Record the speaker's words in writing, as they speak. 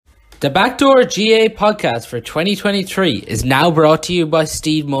The Backdoor GA podcast for 2023 is now brought to you by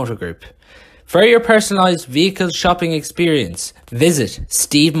Steed Motor Group. For your personalised vehicle shopping experience, visit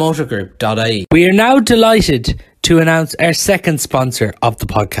steedmotorgroup.ie. We are now delighted to announce our second sponsor of the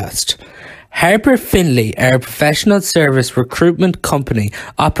podcast. Harper Finlay are a professional service recruitment company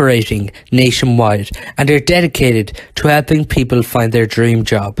operating nationwide and are dedicated to helping people find their dream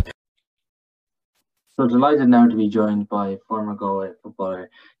job. So delighted now to be joined by former Galway footballer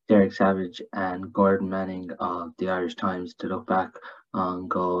Derek Savage and Gordon Manning of the Irish Times to look back on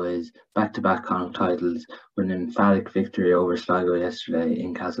Galway's back-to-back Connacht titles with an emphatic victory over Sligo yesterday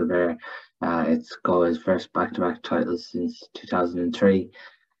in Castlebar. It's Galway's first back-to-back titles since 2003.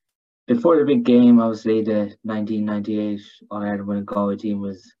 Before the big game, obviously, the 1998 All-Ireland winning Galway team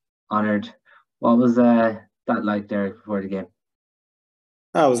was honoured. What was that like, Derek, before the game?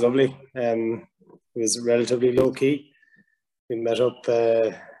 That was lovely. It was relatively low-key. We met up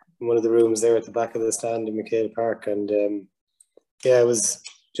in one of the rooms there at the back of the stand in McHale Park, and it was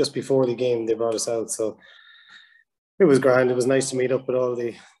just before the game they brought us out, so it was grand. It was nice to meet up with all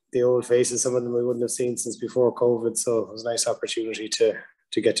the old faces, some of them we wouldn't have seen since before COVID, so it was a nice opportunity to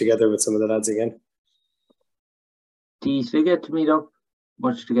get together with some of the lads again. Do you still get to meet up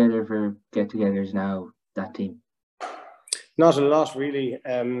much together for get-togethers now, that team? Not a lot, really.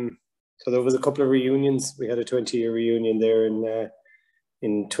 So there was a couple of reunions. We had a 20-year reunion there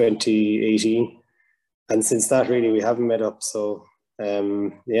in 2018. And since that, really, we haven't met up. So,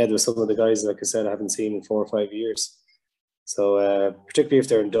 there was some of the guys, like I said, I haven't seen in 4 or 5 years. So, particularly if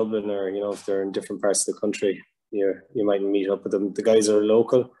they're in Dublin or, if they're in different parts of the country, you might meet up with them. The guys are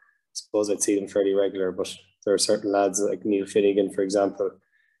local. I suppose I'd see them fairly regular, but there are certain lads like Neil Finnegan, for example.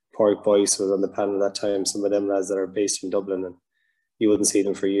 Porrick Boyce was on the panel that time. Some of them lads that are based in Dublin, and you wouldn't see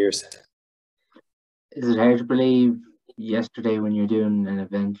them for years. Is it hard to believe yesterday when you're doing an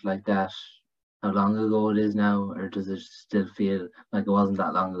event like that, how long ago it is now, or does it still feel like it wasn't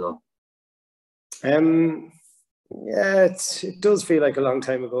that long ago? It does feel like a long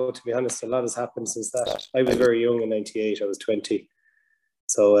time ago, to be honest. A lot has happened since that. I was very young in 98, I was 20.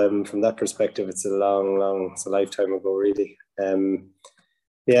 So from that perspective, it's a lifetime ago, really. And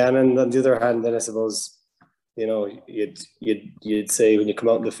then on the other hand, then I suppose, you'd say when you come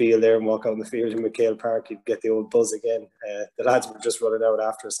out in the field there and walk out in the field in McHale Park, you'd get the old buzz again. The lads were just running out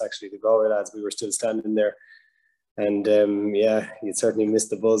after us, actually, the Galway lads. We were still standing there. And you'd certainly miss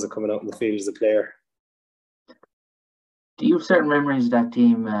the buzz of coming out in the field as a player. Do you have certain memories of that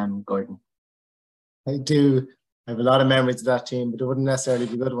team, Gordon? I do. I have a lot of memories of that team, but they wouldn't necessarily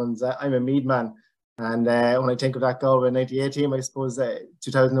be good ones. I'm a Mead man. And when I think of that Galway 98 team, I suppose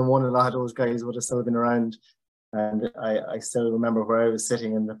 2001, a lot of those guys would have still been around. And I still remember where I was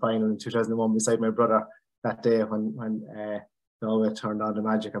sitting in the final in 2001 beside my brother that day when Galway turned on the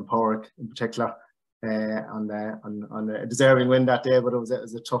magic, and Porrick in particular on a deserving win that day. But it was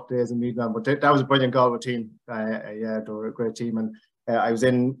a tough day as a Mead man. But that was a brilliant Galway team. They were a great team. And I was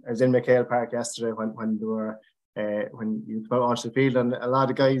in McHale Park yesterday when they were when you come out onto the field, and a lot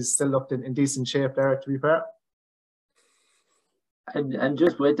of guys still looked in decent shape there, to be fair. And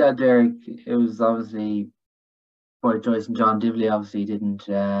just with that, Derek, it was obviously Padraig Joyce and John Divley obviously didn't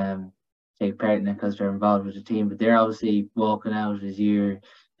take part in it because they're involved with the team, but they're obviously walking out as you're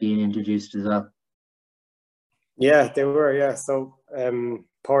being introduced as well. Yeah, they were, yeah. So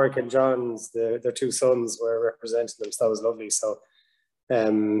Porrick and John's, their two sons were representing them, so that was lovely. So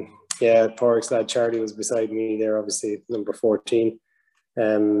Porrick's lad Charlie was beside me there, obviously number 14. So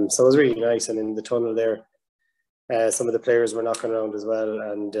it was really nice. And in the tunnel there, some of the players were knocking around as well,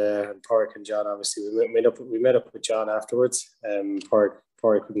 and Porrick and John, obviously, we met up with John afterwards. Porrick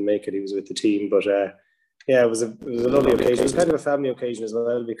couldn't make it; he was with the team. But it was a lovely occasion. It was kind of a family occasion as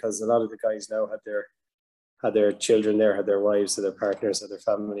well, because a lot of the guys now had their children there, had their wives, had their partners, had their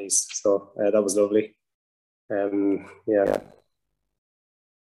families. So that was lovely. Do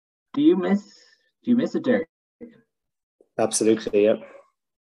you miss it, Derek? Absolutely, yeah.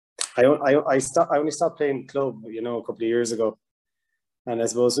 I only stopped playing club, a couple of years ago, and I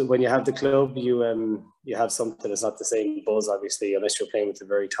suppose when you have the club, you have something that's not the same buzz, obviously, unless you're playing with the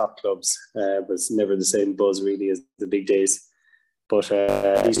very top clubs. But it's never the same buzz really as the big days. But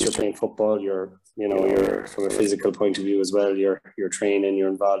at least you're playing football. You're from a physical point of view as well. You're training. You're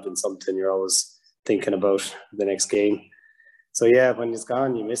involved in something. You're always thinking about the next game. So yeah, when it's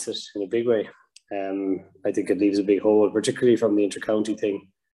gone, you miss it in a big way. I think it leaves a big hole, particularly from the inter-county thing.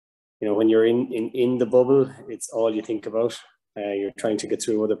 When you're in the bubble, it's all you think about. You're trying to get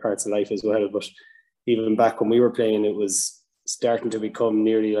through other parts of life as well. But even back when we were playing, it was starting to become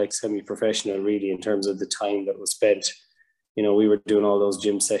nearly like semi-professional, really, in terms of the time that was spent we were doing all those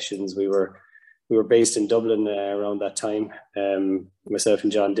gym sessions. We were based in Dublin around that time. Myself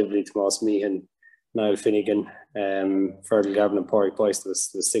and John Dibley, Tomas Meehan, Niall Finnegan, Fergal Gavin and Pádraig Boyce. There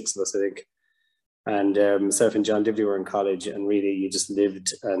was 6 of us, I think. And myself and John Dibley were in college, and really you just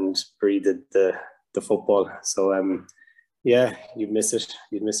lived and breathed the football. So yeah, you'd miss it.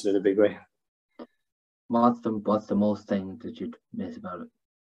 You'd miss it in a big way. What's the most thing that you'd miss about it?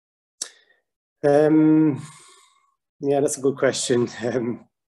 Yeah, that's a good question.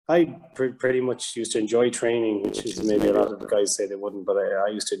 I pretty much used to enjoy training, which is maybe a lot of the guys say they wouldn't, but I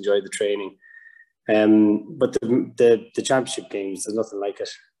used to enjoy the training. But the championship games, there's nothing like it.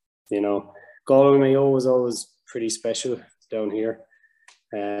 Galway Mayo was always pretty special down here.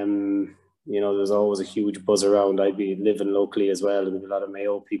 There's always a huge buzz around. I'd be living locally as well. There'd be a lot of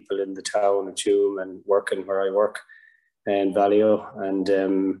Mayo people in the town of Tuam and working where I work in Valio. And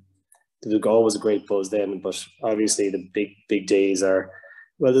there was always a great buzz then. But obviously the big days are,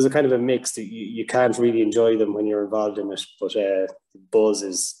 well, there's a kind of a mix that you can't really enjoy them when you're involved in it. But the buzz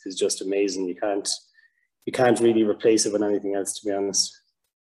is just amazing. You can't really replace it with anything else, to be honest.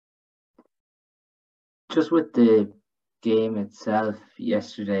 Just with the game itself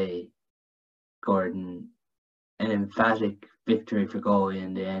yesterday, Gordon, an emphatic victory for Galway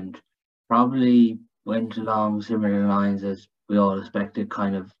in the end. Probably went along similar lines as we all expected,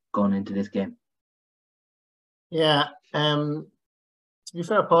 kind of going into this game. Yeah, to be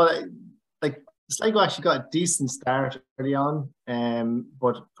fair, Paul, like Sligo actually got a decent start early on,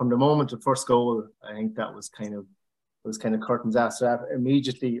 but from the moment of first goal, I think that was kind of curtains after that.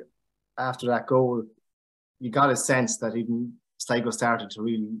 Immediately after that goal, you got a sense that even Sligo started to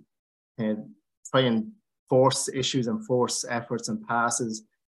really try and force issues and force efforts and passes.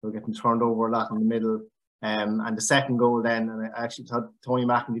 They were getting turned over a lot in the middle. And the second goal then, and I actually thought Tony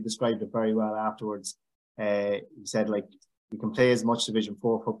McEnany described it very well afterwards. He said, like, you can play as much Division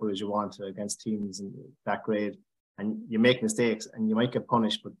 4 football as you want against teams in that grade, and you make mistakes and you might get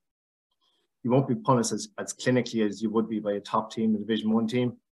punished, but you won't be punished as clinically as you would be by a top team, a Division 1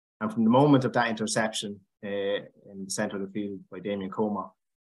 team. And from the moment of that interception in the centre of the field by Damien Comer,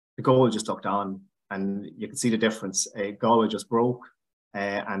 the goal just looked on, and you could see the difference. Galway just broke,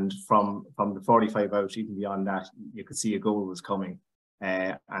 and from the 45 out, even beyond that, you could see a goal was coming.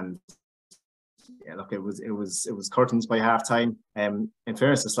 And yeah, look, it was curtains by half time. In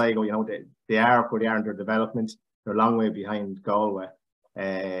fairness to Sligo, they are where they are in their development. They're a long way behind Galway,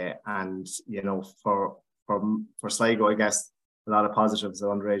 and for Sligo, I guess a lot of positives at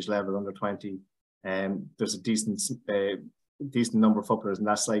underage level, under 20. There's a decent number of footballers in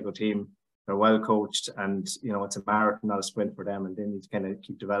that Sligo team. They're well coached, and it's a marathon, not a sprint for them, and they need to kind of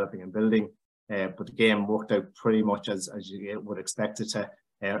keep developing and building. But the game worked out pretty much as you would expect it to,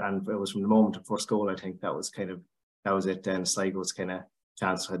 and it was from the moment of first goal. I think that was it. Then Sligo's kind of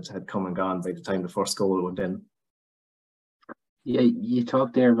chance had come and gone by the time the first goal went in. Yeah, you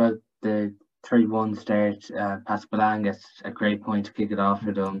talked there about the 3-1 start. Paspalan gets a great point to kick it off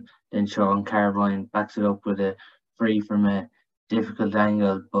for them. Then Sean Carvine backs it up with a free from a difficult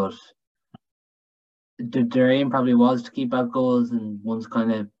angle, but their aim probably was to keep out goals, and once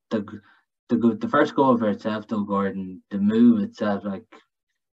kind of the first goal for itself, though, Gordon, the move itself, like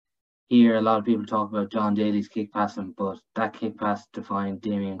here a lot of people talk about John Daly's kick passing, but that kick pass to find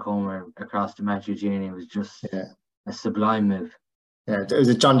Damien Comer across to Matthew Gini was just a sublime move. Yeah, it was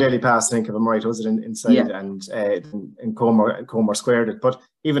a John Daly pass, I think, if I'm right, was it inside? Yeah. And Comer squared it. But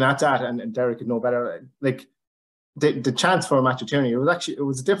even at that, and Derek could know better, like the chance for Matthew Tierney, it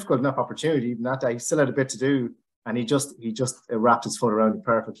was a difficult enough opportunity. Even at that, he still had a bit to do, and he just wrapped his foot around it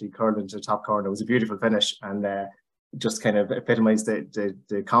perfectly, curled into the top corner. It was a beautiful finish, and just kind of epitomised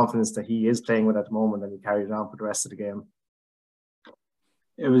the confidence that he is playing with at the moment, and he carried it on for the rest of the game.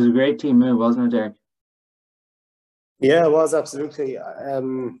 It was a great team move, wasn't it, Derek? Yeah, it was, absolutely.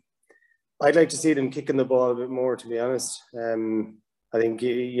 I'd like to see them kicking the ball a bit more, to be honest. I think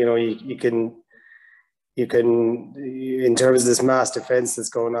you can in terms of this mass defence that's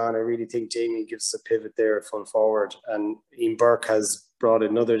going on, I really think Jamie gives a pivot there at full forward, and Ian Burke has brought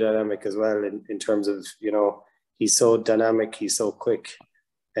another dynamic as well in terms of he's so dynamic, he's so quick,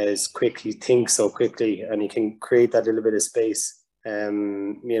 he thinks so quickly, and he can create that little bit of space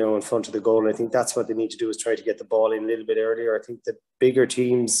in front of the goal. And I think that's what they need to do, is try to get the ball in a little bit earlier. I think the bigger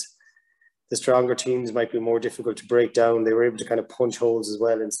teams, the stronger teams, might be more difficult to break down. They were able to kind of punch holes as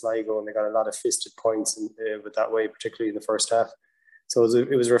well in Sligo, and they got a lot of fisted points with that way, particularly in the first half. So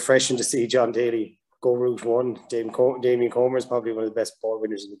it was refreshing to see John Daly go route one. Damien Comer is probably one of the best ball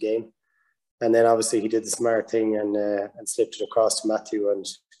winners in the game. And then obviously he did the smart thing and slipped it across to Matthew. And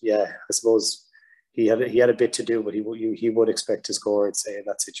yeah, I suppose he had a bit to do, but he would expect to score, I'd say, in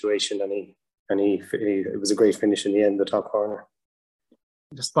that situation, and it was a great finish in the end, the top corner.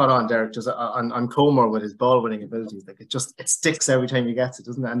 Just spot on, Derek. Just on Comer with his ball winning abilities, like it sticks every time he gets it,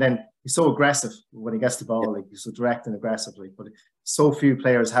 doesn't it? And then he's so aggressive when he gets the ball, like he's so direct and aggressive. Like, but so few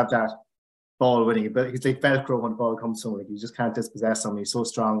players have that ball winning ability. He's like Velcro when the ball comes to him. Like, you just can't dispossess him. He's so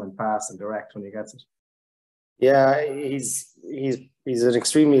strong and fast and direct when he gets it. Yeah, he's an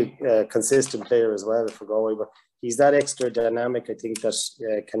extremely consistent player as well for Galway, but he's that extra dynamic, I think,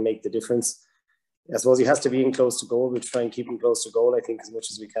 that can make the difference. I suppose he has to be in close to goal. We'll try and keep him close to goal, I think, as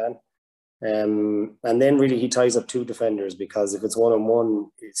much as we can. And then really he ties up two defenders, because if it's 1-on-1,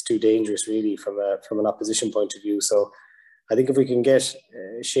 it's too dangerous really from an opposition point of view. So I think if we can get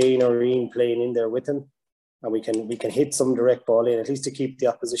Shane or Ian playing in there with him, and we can hit some direct ball in, at least to keep the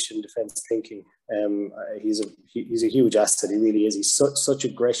opposition defence thinking. He's a huge asset. He really is. He's such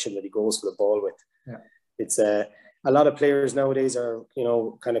aggression that he goes for the ball with. Yeah. It's a lot of players nowadays are,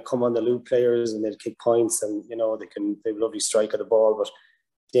 kind of come on the loop players, and they'll kick points, and they have a lovely strike of the ball. But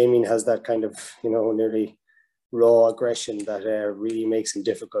Damien has that kind of nearly raw aggression that really makes him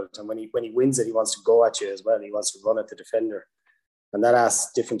difficult. And when he wins it, he wants to go at you as well. He wants to run at the defender, and that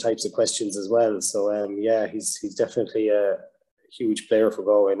asks different types of questions as well. So he's definitely a huge player for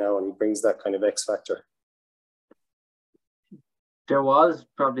Galway now, and he brings that kind of X factor. There was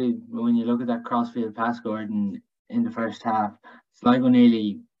probably, when you look at that crossfield pass, Gordon, in the first half, Sligo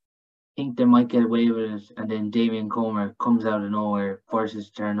nearly think they might get away with it, and then Damien Comer comes out of nowhere, forces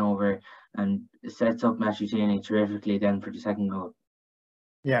a turnover, and sets up Matthew Tierney terrifically then for the second goal.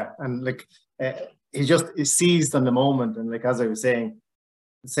 Yeah, and he seized on the moment, and as I was saying,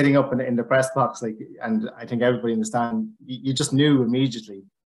 sitting up in the press box, and I think everybody in the stand, you just knew immediately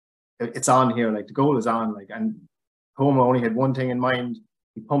it's on here, the goal is on, and Comer only had one thing in mind.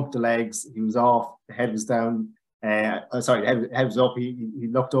 He pumped the legs, he was off, the head was down. The head was up. He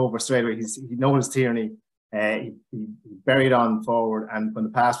looked over straight away. He noticed Tierney. He buried on forward, and when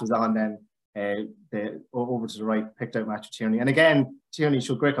the pass was on, then over to the right, picked out Matthew Tierney. And again, Tierney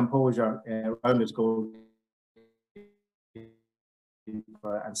showed great composure around his goal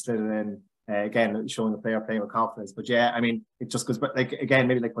and slid it in. Again, showing the player playing with confidence. But yeah, I mean, it just goes back, again,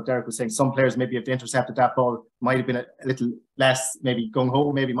 maybe like what Derek was saying, some players maybe if they intercepted that ball might have been a little less maybe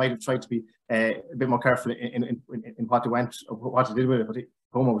gung-ho, maybe might have tried to be a bit more careful in what they went, or what they did with it. But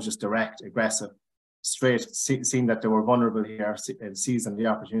Homer was just direct, aggressive, straight, seeing that they were vulnerable here, seizing the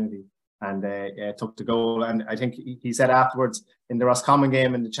opportunity, and took the goal. And I think he said afterwards in the Roscommon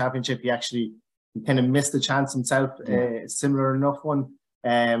game in the championship, he kind of missed the chance himself, similar enough one.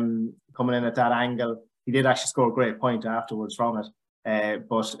 Coming in at that angle, he did actually score a great point afterwards from it,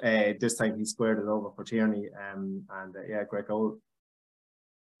 but this time he squared it over for Tierney, and great goal.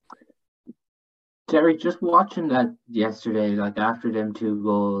 Jerry, just watching that yesterday, after them 2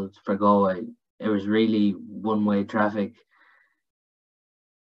 goals for Galway, it was really one-way traffic.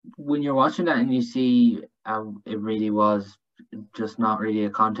 When you're watching that and you see it really was just not really a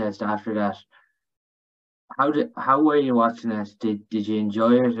contest after that, how were you watching it? Did you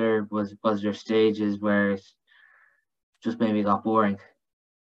enjoy it, or was there stages where it just maybe got boring?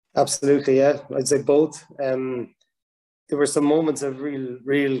 Absolutely, yeah. I'd say both. There were some moments of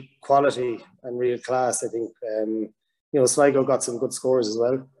real quality and real class. I think Sligo got some good scores as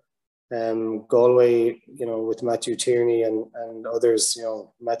well. Galway, with Matthew Tierney and others,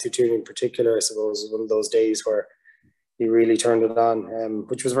 Matthew Tierney in particular, I suppose, was one of those days where he really turned it on,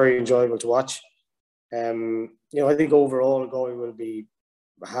 which was very enjoyable to watch. I think overall Galway will be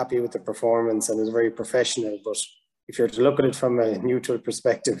happy with the performance, and is very professional. But if you're to look at it from a neutral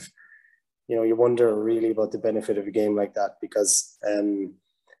perspective, you wonder really about the benefit of a game like that, because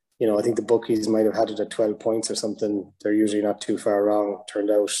I think the bookies might have had it at 12 points or something. They're usually not too far wrong.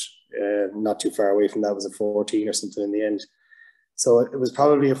 Turned out not too far away from that, was a 14 or something in the end. So it was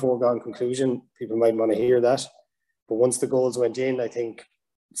probably a foregone conclusion. People might want to hear that, but once the goals went in, I think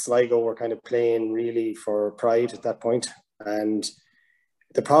Sligo were kind of playing really for pride at that point. And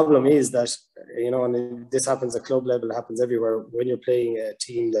the problem is that, and this happens at club level, it happens everywhere. When you're playing a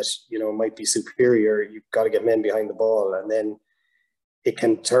team that, might be superior, you've got to get men behind the ball. And then it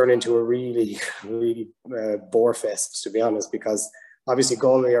can turn into a really, really bore fest, to be honest, because obviously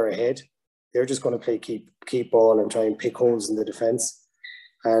Galway are ahead. They're just going to play keep ball and try and pick holes in the defence.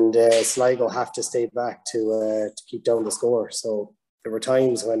 And Sligo have to stay back to keep down the score. So there were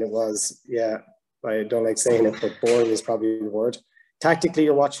times when it was, I don't like saying it, but boring is probably the word. Tactically,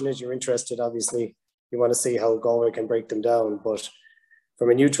 you're watching it, you're interested, obviously. You want to see how Galway can break them down. But from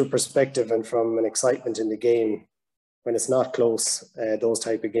a neutral perspective and from an excitement in the game, when it's not close, those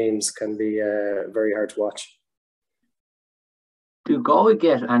type of games can be very hard to watch. Do Galway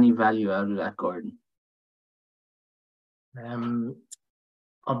get any value out of that, Gordon?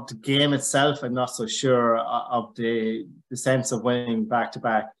 Of the game itself, I'm not so sure. Of the sense of winning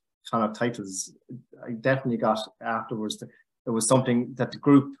back-to-back Connacht titles, I definitely got afterwards. It was something that the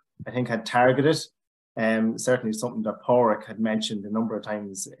group, I think, had targeted. Certainly something that Porrick had mentioned a number of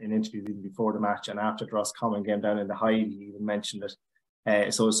times in interviews even before the match and after the Roscommon game down in the High, he even mentioned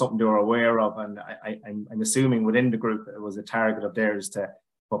it. So it's something they were aware of, and I'm assuming within the group it was a target of theirs to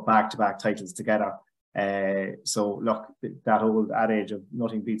put back-to-back titles together. So look, that old adage of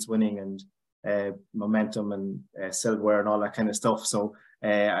nothing beats winning and momentum and silverware and all that kind of stuff. So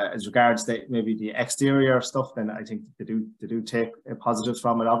as regards to maybe the exterior stuff, then I think they do take positives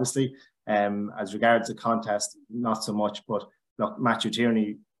from it, obviously. As regards the contest, not so much. But look, Matthew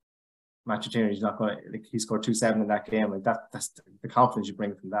Tierney is not going to, like, he scored 2-7 in that game. Like that's the confidence you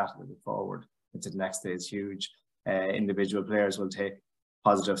bring from that forward into the next day is huge. Individual players will take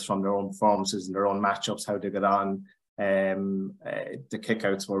positives from their own performances and their own matchups, how they get on. The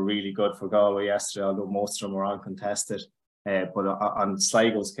kickouts were really good for Galway yesterday, although most of them were uncontested. But on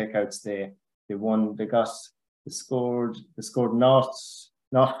Sligo's kickouts, they won. They scored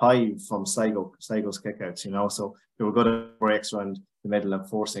not 5 from Sligo's kickouts, you know. So they were good at breaks around the middle and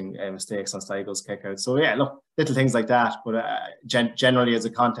forcing mistakes on Sligo's kickouts. So yeah, look, little things like that. But generally as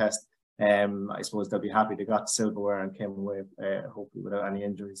a contest, I suppose they'll be happy they got silverware and came away hopefully without any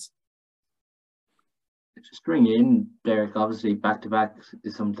injuries. Just bring you in, Derek. Obviously, back-to-back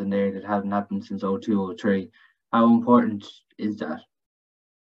is something there that hasn't happened since 02-03. How important is that?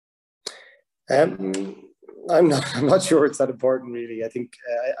 I'm not sure it's that important, really. I think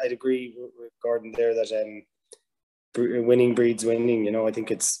I'd agree with Gordon there that winning breeds winning. You know, I think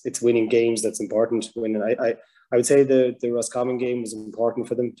it's winning games that's important. I would say the Roscommon game was important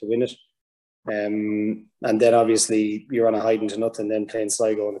for them to win it. And then obviously you're on a hiding to nothing, then playing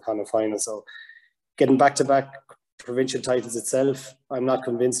Sligo in the Connacht final. So getting back-to-back provincial titles itself, I'm not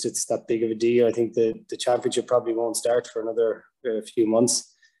convinced it's that big of a deal. I think the championship probably won't start for another few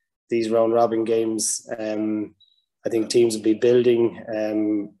months. These round robin games, I think teams will be building.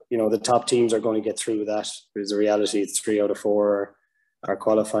 You know, the top teams are going to get through that. There's a reality. It's 3 out of 4 are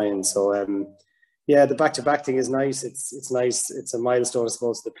qualifying. So yeah, the back-to-back thing is nice. It's nice. It's a milestone, I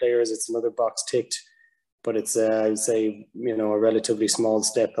suppose, to the players. It's another box ticked, but it's I would say, you know, a relatively small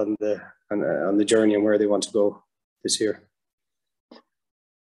step on the journey and where they want to go this year.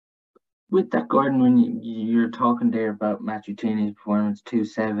 With that, Gordon, when you're talking there about Matthew Tierney's performance,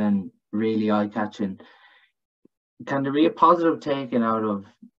 2-7, really eye-catching, can there be a positive taken out of,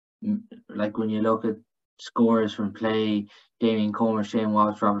 like, when you look at scores from play, Damien Comer, Shane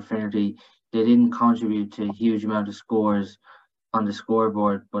Walsh, Robert Finnerty, they didn't contribute to a huge amount of scores on the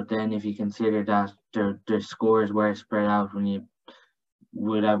scoreboard, but then if you consider that their scores were spread out when you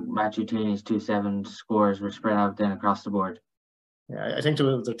would have Matthew Tierney's 2-7 scores were spread out then across the board. Yeah, I think there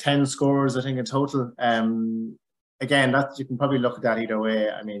were 10 scores, I think, in total. Again, that you can probably look at that either way.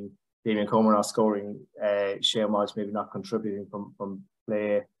 I mean, Damien Comer not scoring, Shane Walsh maybe not contributing from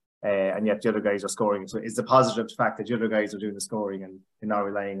play, and yet the other guys are scoring. So it's the positive fact that the other guys are doing the scoring and you're not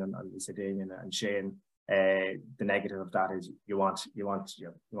relying on say, Damien and Shane. The negative of that is you want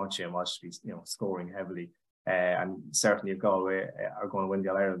Shane Walsh to be, you know, scoring heavily. And certainly if Galway are going to win the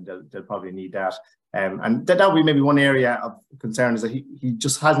All-Ireland, they'll probably need that. And that would be maybe one area of concern, is that he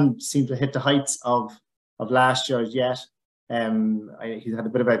just hasn't seemed to hit the heights of last year yet. He's had a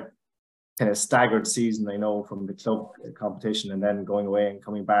bit of a kind of staggered season, I know, from the club competition and then going away and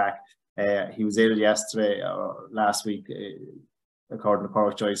coming back. He was ill yesterday or last week, according to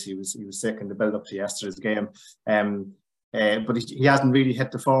Porrick Joyce. He was sick in the build-up to yesterday's game. But he hasn't really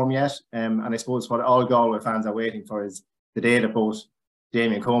hit the form yet. And I suppose what all Galway fans are waiting for is the day that both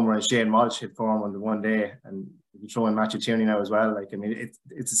Damien Comer and Shane Walsh hit form on the one day, and you throw in Matthew Tierney now as well. Like, I mean,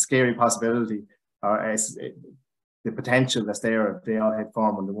 it's a scary possibility. The potential that's there if they all hit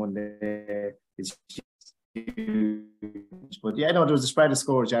form on the one day is huge. But yeah, no, there was a spread of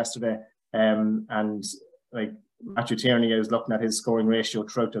scores yesterday, and like Matthew Tierney, I was looking at his scoring ratio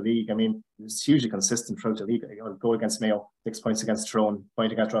throughout the league. I mean, it's hugely consistent throughout the league. A goal against Mayo, 6 points against Tyrone,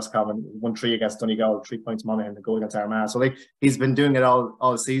 point against Roscommon, 1-3 against Donegal, 3 points Monaghan, a goal against Armagh. So like, he's been doing it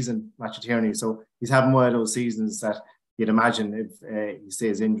all season, Matthew Tierney. So he's having one of those seasons that you'd imagine if he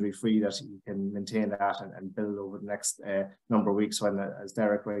stays injury free, that he can maintain that and build over the next number of weeks when, as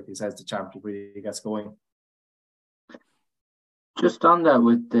Derek rightly says, the championship really gets going. Just on that,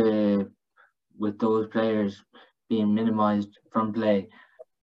 with those players being minimised from play,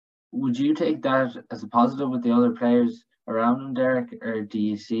 would you take that as a positive with the other players around him, Derek, or do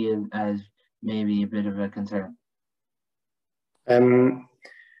you see it as maybe a bit of a concern?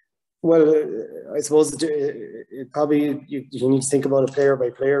 Well, I suppose it probably you need to think about it player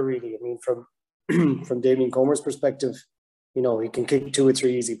by player, really. I mean, from Damien Comer's perspective, you know, he can kick 2 or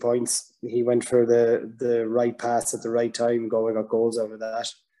 3 easy points. He went for the right pass at the right time, got goals out of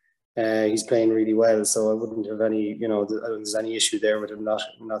that. He's playing really well, so I wouldn't have any, you know, I don't think there's any issue there with him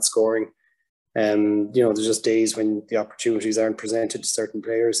not scoring. You know, there's just days when the opportunities aren't presented to certain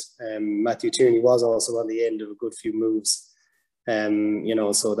players. Matthew Tierney was also on the end of a good few moves. You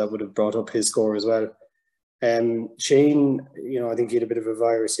know, so that would have brought up his score as well. Shane, you know, I think he had a bit of a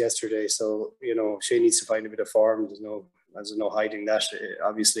virus yesterday, so you know, Shane needs to find a bit of form. There's no hiding that.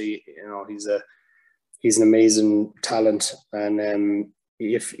 Obviously, you know, he's an amazing talent, and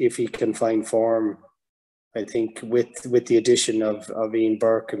if he can find form, I think with the addition of Ian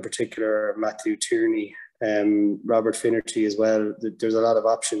Burke in particular, Matthew Tierney, Robert Finnerty as well, there's a lot of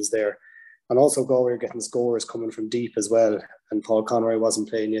options there. And also Galway are getting scores coming from deep as well. And Paul Conroy wasn't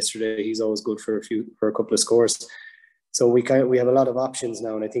playing yesterday. He's always good for a couple of scores. So we have a lot of options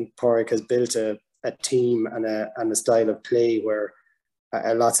now. And I think Pádraig has built a team and a style of play where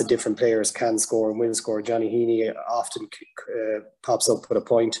lots of different players can score and will score. Johnny Heaney often pops up with a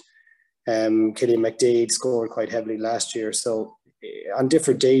point. Killian McDade scored quite heavily last year. So on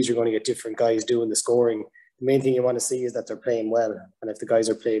different days, you're going to get different guys doing the scoring. The main thing you want to see is that they're playing well. And if the guys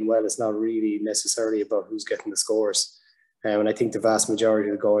are playing well, it's not really necessarily about who's getting the scores. And I think the vast majority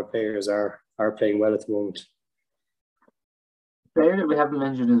of the Galway players are playing well at the moment. Player that we haven't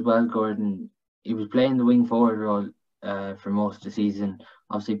mentioned as well, Gordon, he was playing the wing forward role for most of the season.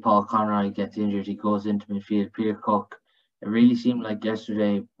 Obviously, Paul Conroy gets injured. He goes into midfield. Peter Cook, it really seemed like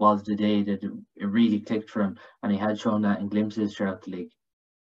yesterday was the day that it really clicked for him. And he had shown that in glimpses throughout the league.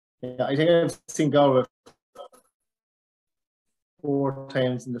 Yeah, I think I've seen Galway 4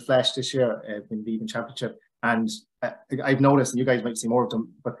 times in the flesh this year in the Even Championship, and I've noticed, and you guys might see more of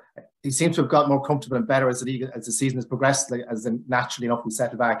them, but he seems to have got more comfortable and better as the season has progressed. Like as naturally enough, we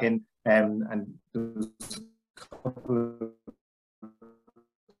settle back in, and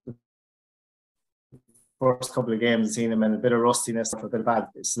first couple of games, I've seen him in a bit of rustiness, a bit of bad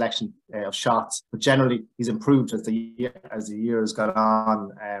selection of shots, but generally he's improved as the year has gone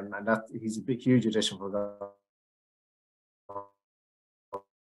on, and that he's a big, huge addition for the.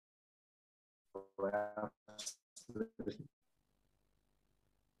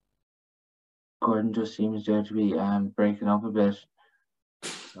 Gordon just seems there to be breaking up a bit.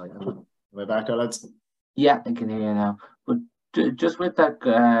 Am I back there, lads? Yeah, I can hear you now. But just with that,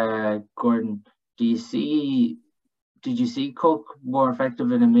 Gordon, did you see Cook more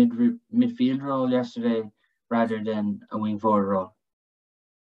effective in a midfield role yesterday rather than a wing forward role?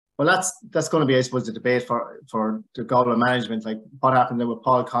 Well, that's going to be, I suppose, the debate for the Galway management. Like, what happened there with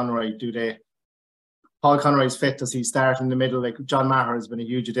Paul Conroy? Paul Conroy's fit? Does he start in the middle? Like, John Maher has been a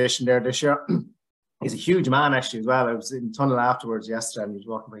huge addition there this year. He's a huge man, actually, as well. I was in the tunnel afterwards yesterday, and he was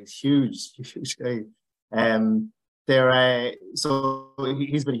walking by. He's huge guy. So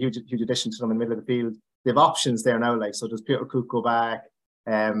he's been a huge addition to them in the middle of the field. They have options there now. Like, so does Peter Cook go back,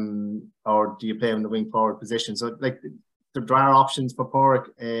 or do you play him in the wing forward position? So, like, there are options for Pádraig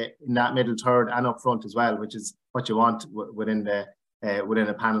in that middle third and up front as well, which is what you want within a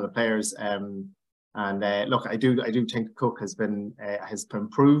panel of players. Look, I do think Cook has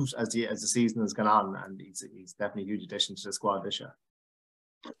improved as the season has gone on, and he's definitely a huge addition to the squad this year.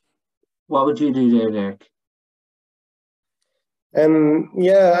 What would you do there, Derek?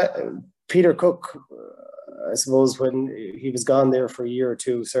 Peter Cook, I suppose when he was gone there for a year or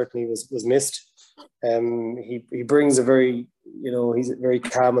two, certainly was missed. He brings a very, you know, he's very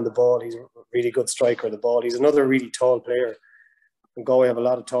calm on the ball. He's a really good striker of the ball. He's another really tall player. And Galway have a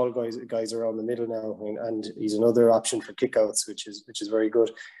lot of tall guys around the middle now, and he's another option for kickouts, which is very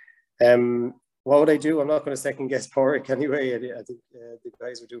good. What would I do? I'm not going to second guess Pádraig anyway. I think the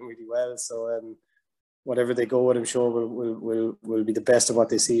guys are doing really well. So whatever they go with, I'm sure will be the best of what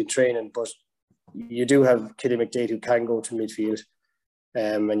they see in training. But you do have Killian McDade who can go to midfield,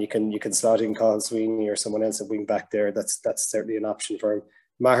 and you can slot in Colin Sweeney or someone else at wing back there. That's certainly an option for him.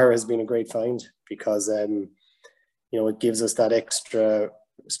 Maher has been a great find because you know, it gives us that extra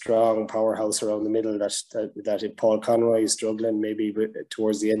strong powerhouse around the middle that if Paul Conroy is struggling maybe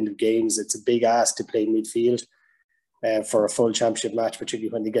towards the end of games, it's a big ask to play midfield for a full championship match,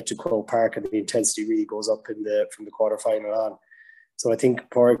 particularly when they get to Croke Park and the intensity really goes up from the quarter-final on. So I think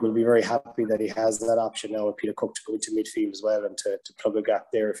Pádraig will be very happy that he has that option now with Peter Cook to go into midfield as well and to plug a gap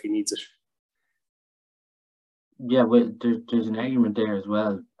there if he needs it. Yeah, well, there's an argument there as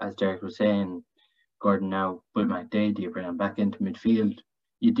well, as Derek was saying. Gordon, now with McDaid, do you bring him back into midfield?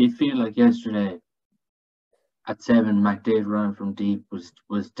 You did feel like yesterday at 7, McDaid running from deep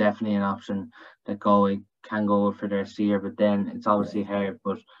was definitely an option that Galway can go for their steer, but then it's obviously hard.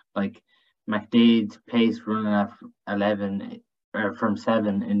 But like McDaid's pace running at 11 or from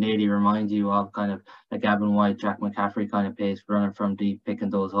 7, it nearly reminds you of kind of like Gavin White, Jack McCaffrey kind of pace running from deep,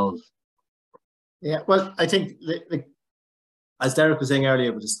 picking those holes. Yeah, well, I think as Derek was saying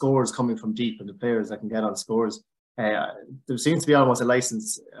earlier, with the scores coming from deep and the players that can get on scores, there seems to be almost a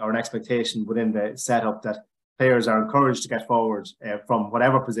license or an expectation within the setup that players are encouraged to get forward from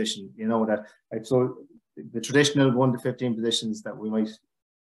whatever position. You know that so the traditional 1 to 15 positions that we might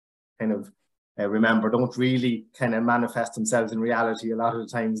kind of remember don't really kind of manifest themselves in reality a lot of the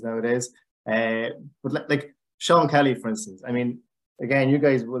times nowadays. But like Sean Kelly, for instance, I mean, again, you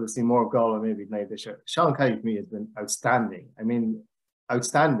guys will have seen more of Galway maybe tonight this year. Sean Kelly for me has been outstanding. I mean,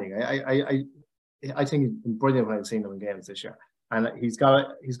 outstanding. I think he's been brilliant when I've seen him in games this year. And he's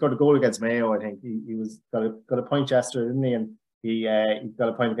got a goal against Mayo. I think he was got a point yesterday, didn't he? And he got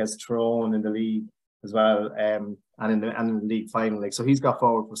a point against Tyrone in the league as well, and in the league final. Like, so he's got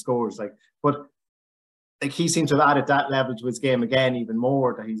forward for scores. Like, but like he seems to have added that level to his game again, even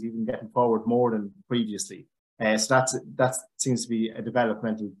more, that he's even getting forward more than previously. So that seems to be a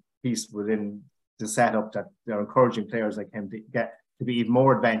developmental piece within the setup, that they're encouraging players like him to get to be even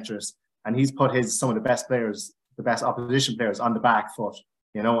more adventurous. And he's put some of the best players, the best opposition players, on the back foot,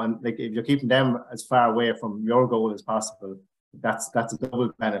 you know. And like, if you're keeping them as far away from your goal as possible, that's a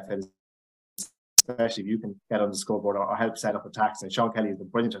double benefit, especially if you can get on the scoreboard or help set up attacks. And Sean Kelly has been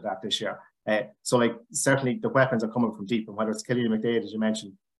brilliant at that this year. So like, certainly the weapons are coming from deep, and whether it's Killian McDaid, as you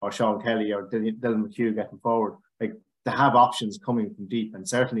mentioned, or Sean Kelly or Dylan McHugh getting forward, like, to have options coming from deep, and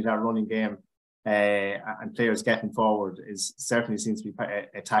certainly that running game and players getting forward certainly seems to be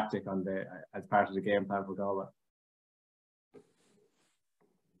a tactic as part of the game plan for Galway.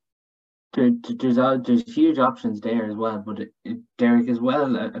 There's huge options there as well, but Derek as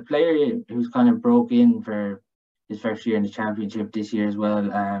well, a player who's kind of broke in for his first year in the championship this year as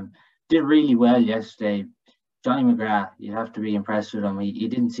well, did really well yesterday. Johnny McGrath, you have to be impressed with him. He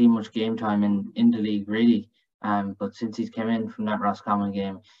didn't see much game time in the league really, but since he's come in from that Roscommon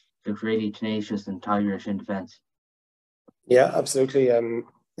game, he looked really tenacious and tigerish in defence. Yeah, absolutely.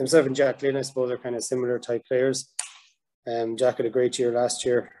 Himself and Jack Glynn, I suppose, are kind of similar type players. Jack had a great year last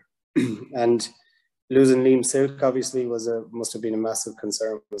year, and losing Liam Silk obviously must have been a massive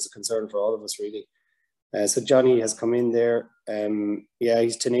concern. It was a concern for all of us really. So Johnny has come in there. Yeah,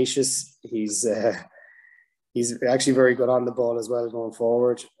 he's tenacious. He's actually very good on the ball as well going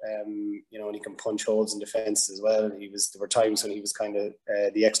forward. You know, and he can punch holes in defence as well. There were times when he was kind of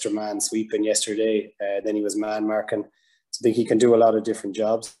the extra man sweeping yesterday. Then he was man marking. So I think he can do a lot of different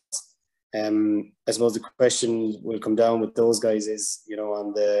jobs. I suppose the question will come down with those guys is, you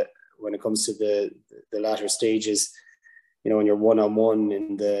know, when it comes to the latter stages, you know, when you're one-on-one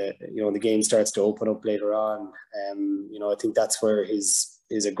and the game starts to open up later on, you know, I think that's where his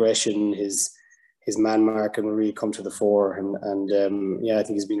aggression, his man marking will really come to the fore. And yeah, I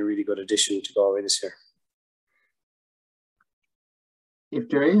think he's been a really good addition to Galway this year. If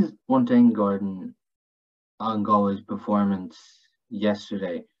there is one thing, Gordon, on Galway's performance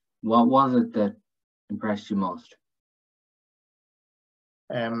yesterday, what was it that impressed you most?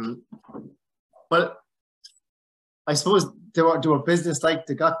 Well, I suppose they were business-like.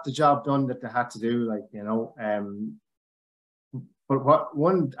 They got the job done that they had to do, like, you know. But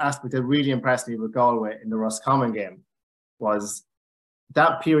one aspect that really impressed me with Galway in the Roscommon game was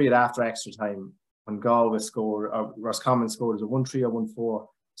that period after extra time when Galway scored, or Roscommon scored, as a 1-3 or 1-4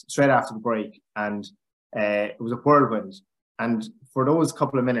 straight after the break, and it was a whirlwind. And for those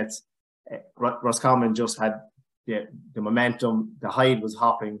couple of minutes, Roscommon just had the momentum. The Hyde was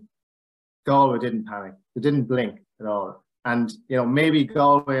hopping. Galway didn't panic. They didn't blink at all. And, you know, maybe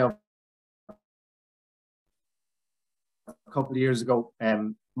Galway a couple of years ago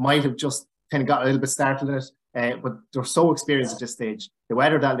might have just kind of got a little bit started in it, but they're so experienced at this stage. They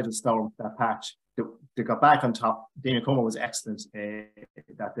weathered that little storm, that patch. They got back on top. Dana Como was excellent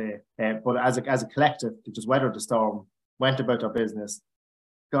that day. But as a collective, they just weathered the storm, went about their business,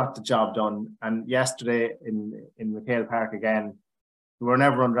 got the job done. And yesterday in McHale Park again, we were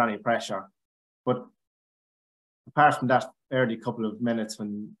never under any pressure. But apart from that early couple of minutes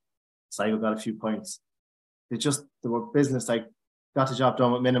when Sligo got a few points, they were business, like, got the job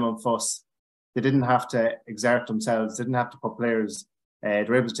done with minimum fuss. They didn't have to exert themselves, didn't have to put players, they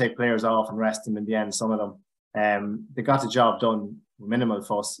were able to take players off and rest them in the end, some of them. They got the job done with minimal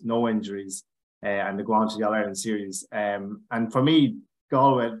fuss, no injuries. and they go on to the All-Ireland series. And for me,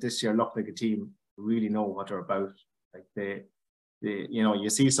 Galway this year looked like a team who really know what they're about. Like they you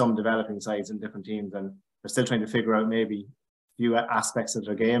see some developing sides in different teams, and they're still trying to figure out maybe a few aspects of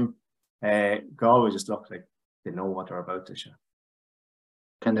their game. Galway just looked like they know what they're about this year.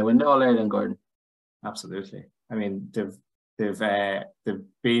 Can they win the All-Ireland, Gordon? Absolutely. I mean, they've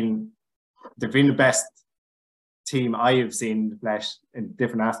been the best team I have seen in the flesh in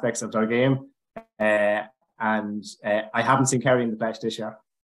different aspects of their game. And I haven't seen Kerry in the flesh this year.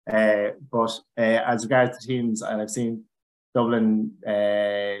 But as regards to teams, and I've seen Dublin,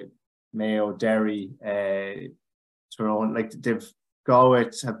 Mayo, Derry, Tyrone, like Galway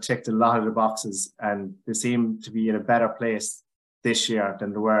have ticked a lot of the boxes, and they seem to be in a better place this year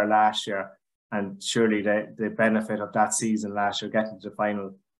than they were last year. And surely the benefit of that season last year, getting to the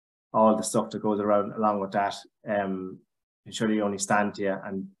final, all the stuff that goes around along with that, surely only stand to you.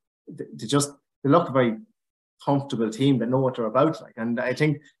 And they look a very comfortable team that know what they're about. Like, and I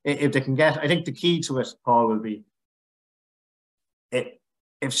think if they can I think the key to it, Paul, will be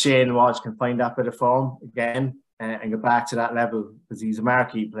if Shane Walsh can find that bit of form again and get back to that level, because he's a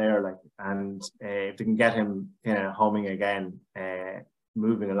marquee player, like, and if they can get him humming again,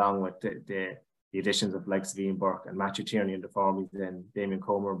 moving along with the additions of like Ian Burke and Matthew Tierney in the form he's in, Damien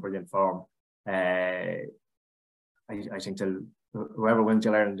Comer in brilliant form. I think whoever wins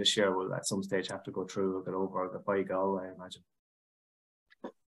the Ireland this year will at some stage have to go through or get over the by Galway, I imagine.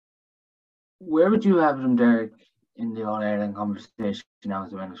 Where would you have them, Derek, in the All-Ireland conversation now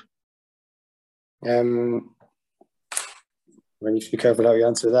as a minute? Well, you should be careful how you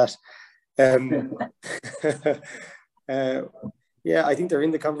answer that. Yeah, I think they're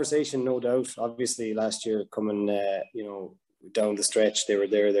in the conversation, no doubt. Obviously, last year coming, down the stretch, they were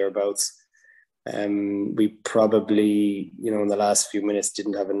thereabouts. We probably, in the last few minutes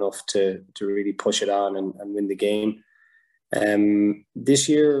didn't have enough to really push it on and win the game. This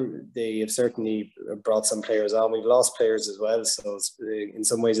year, they have certainly brought some players on. We've lost players as well. So in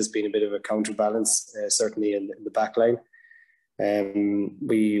some ways, it's been a bit of a counterbalance, certainly in the back line.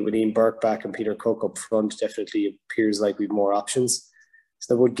 With Ian Burke back and Peter Cook up front, definitely appears like we've more options.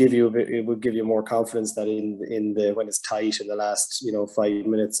 So that would give you more confidence that in the when it's tight in the last 5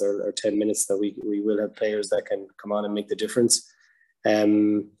 minutes or 10 minutes that we will have players that can come on and make the difference.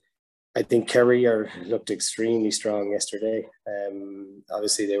 I think Kerry looked extremely strong yesterday.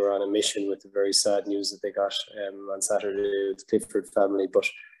 Obviously they were on a mission with the very sad news that they got on Saturday with the Clifford family, but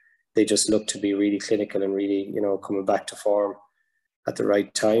they just looked to be really clinical and really coming back to form at the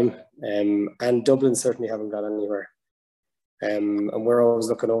right time. And Dublin certainly haven't gone anywhere. And we're always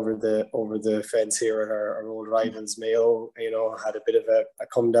looking over the fence here at our old rivals. Mayo, had a bit of a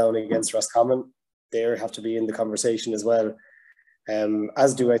come down against Roscommon. They have to be in the conversation as well.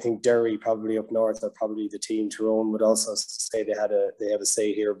 As do I think Derry, probably up north, are probably the team. Tyrone would also say they have a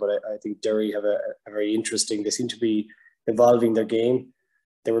say here, but I think Derry have a very interesting. They seem to be evolving their game.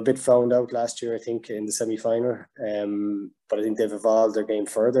 They were a bit found out last year, I think, in the semi-final, but I think they've evolved their game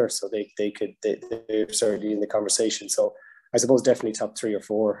further, so they're certainly in the conversation. So I suppose definitely top 3 or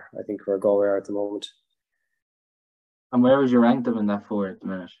 4, I think, where Galway are at the moment. And where would you rank them in that 4 at the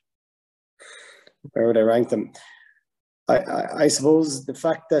minute? Where would I rank them? I suppose the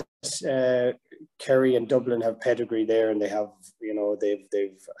fact that Kerry and Dublin have pedigree there, and they have,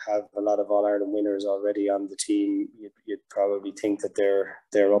 they've have a lot of All-Ireland winners already on the team. You'd probably think that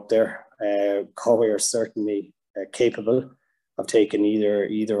they're up there. Galway are certainly capable of taking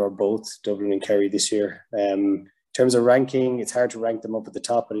either or both Dublin and Kerry this year. In terms of ranking, it's hard to rank them up at the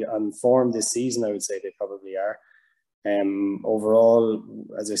top, but on form this season, I would say they probably are. Overall,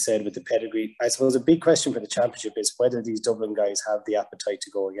 as I said, with the pedigree, I suppose a big question for the championship is whether these Dublin guys have the appetite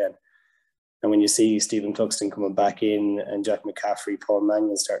to go again. And when you see Stephen Cluxton coming back in and Jack McCaffrey, Paul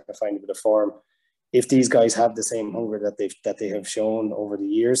Mannion starting to find a bit of form, if these guys have the same hunger that they have shown over the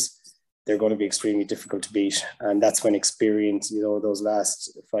years, they're going to be extremely difficult to beat. And that's when experience, those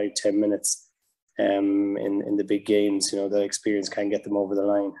last 5-10 minutes in the big games, that experience can get them over the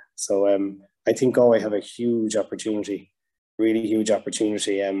line. So I think Galway have a huge opportunity, really huge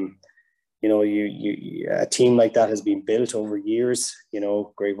opportunity. A team like that has been built over years,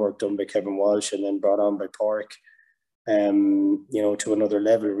 great work done by Kevin Walsh and then brought on by Porrick, to another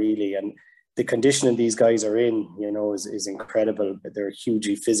level really. And the conditioning these guys are in, is incredible. They're a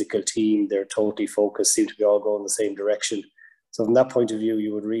hugely physical team. They're totally focused, seem to be all going the same direction. So from that point of view,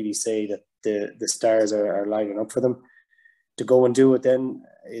 you would really say that the stars are lining up for them. To go and do it then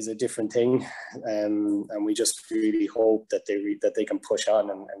is a different thing, and we just really hope that they can push on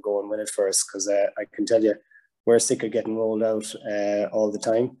and go and win it for us, because I can tell you we're sick of getting rolled out all the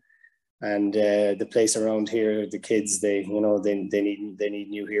time, And the place around here, the kids, they need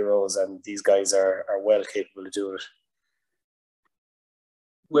new heroes, and these guys are well capable of doing it.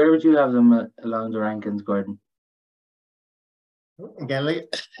 Where would you have them along the rankings, Gordon? Again,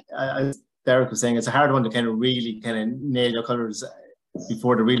 like as Derek was saying, it's a hard one to kind of nail your colours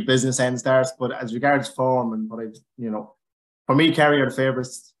before the real business end starts. But as regards form and what for me, Kerry are the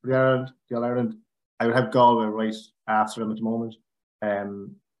favourites for the All-Ireland. I would have Galway right after them at the moment.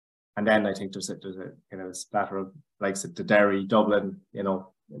 And then I think there's a kind of a splatter of likes of the Derry, Dublin,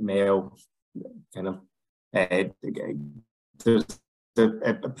 Mayo, kind of there's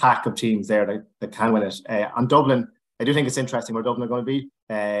a pack of teams there that can win it. On Dublin, I do think it's interesting where Dublin are going to be.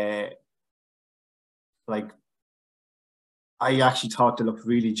 I actually thought they looked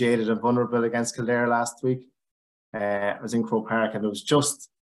really jaded and vulnerable against Kildare last week. I was in Croke Park, and there was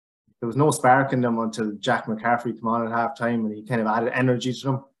no spark in them until Jack McCaffrey came on at half time, and he kind of added energy to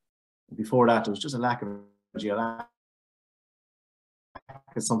them. Before that, there was just a lack of energy, a lack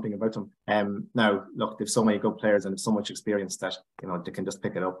of something about them. Now, look, they've so many good players and so much experience that they can just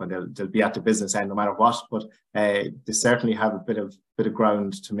pick it up and they'll be at the business end no matter what. But they certainly have a bit of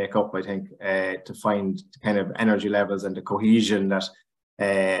ground to make up, I think, to find the kind of energy levels and the cohesion that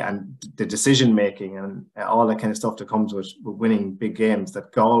and the decision making and all that kind of stuff that comes with winning big games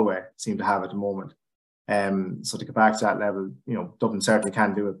that Galway seem to have at the moment. So to get back to that level, Dublin certainly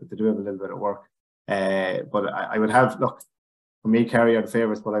can do it, but they do have a little bit of work. But I would have, look, for me, Kerry are the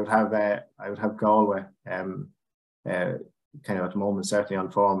favourites, but I would have Galway kind of at the moment certainly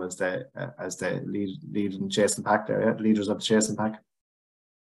on form as the lead and chasing pack there, leaders of the chasing pack.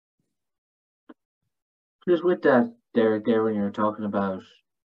 Just with that, Derek, there when you were talking about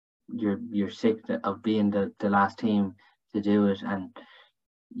you're sick of being the last team to do it, and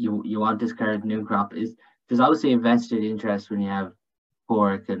you want this kind of new crop. There's obviously a vested interest when you have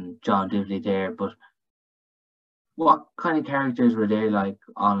Porrick and John Divley there, but what kind of characters were they like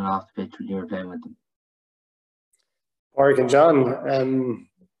on and off the pitch when you were playing with them? Porrick and John,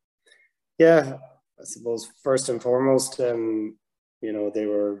 I suppose first and foremost, they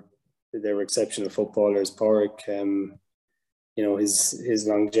were exceptional footballers. Porrick, his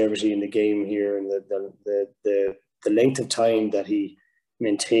longevity in the game here and the length of time that he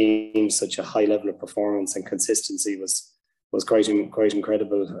maintained such a high level of performance and consistency was quite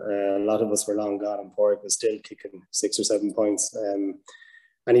incredible. A lot of us were long gone, and Porrick was still kicking 6 or 7 points.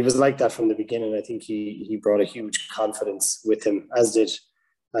 And he was like that from the beginning. I think he brought a huge confidence with him, as did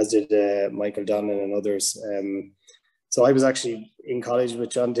Michael Donlan and others. So I was actually in college with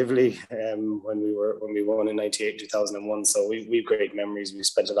John Divley when we won in 98, 2001. So we've great memories. We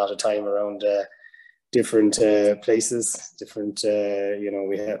spent a lot of time around different places, different.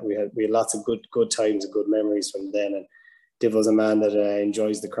 We had lots of good times and good memories from then. And Div was a man that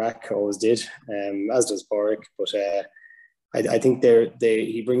enjoys the crack, always did, as does Porrick. But I think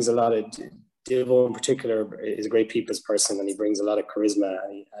he brings a lot of. Divo in particular is a great people's person, and he brings a lot of charisma.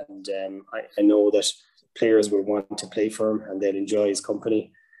 And I know that players will want to play for him, and they'll enjoy his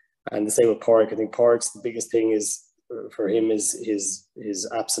company. And the same with Porrick. I think Porrick's the biggest thing is for him is his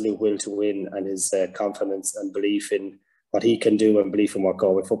absolute will to win and his confidence and belief in what he can do and belief in what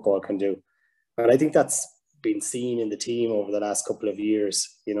Galway football can do. And I think that's been seen in the team over the last couple of years.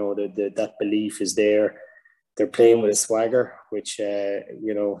 That belief is there. They're playing with a swagger, which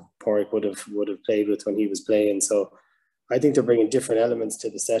Porrick would have played with when he was playing. So I think they're bringing different elements to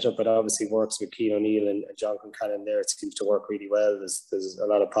the setup. It obviously works with Cian O'Neill and John Concannon there. It seems to work really well. There's a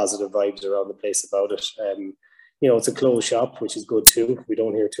lot of positive vibes around the place about it. It's a closed shop, which is good too. We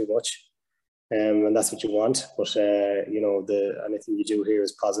don't hear too much, and that's what you want. But anything you do here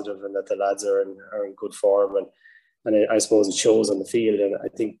is positive, and that the lads are in good form, and I suppose it shows on the field. And I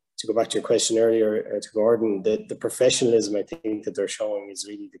think, to go back to your question earlier to Gordon, the professionalism I think that they're showing is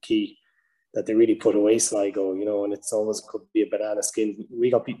really the key. That they really put away Sligo, and it's always could be a banana skin. We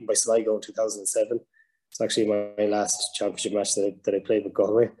got beaten by Sligo in 2007. It's actually my last championship match that I played with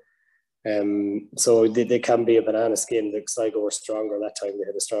Galway. So they can be a banana skin. The Sligo were stronger that time. They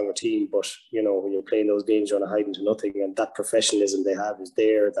had a stronger team. But, when you're playing those games, you're on a hiding to nothing. And that professionalism they have is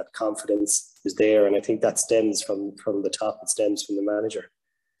there. That confidence is there. And I think that stems from the top. It stems from the manager.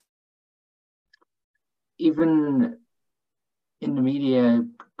 Even in the media,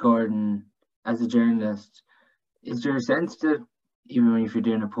 Gordon, as a journalist, is there a sense that even if you're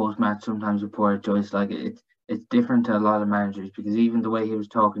doing a post-match, sometimes report Joyce, like it's different to a lot of managers, because even the way he was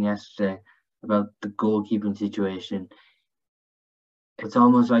talking yesterday about the goalkeeping situation, it's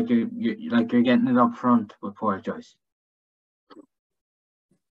almost like you're getting it up front with poor Joyce.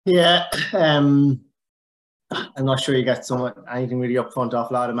 Yeah, I'm not sure you get anything really up front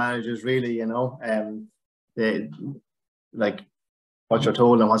off a lot of managers, really, you know. They, like, what you're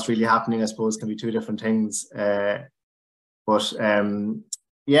told and what's really happening, I suppose, can be two different things. But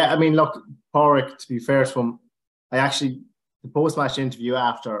yeah, I mean, look, Porrick, to be fair to him, the post-match interview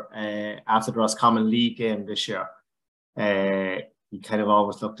after the Roscommon League game this year, he kind of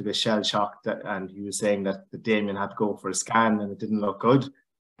always looked a bit shell-shocked, and he was saying that Damien had to go for a scan and it didn't look good.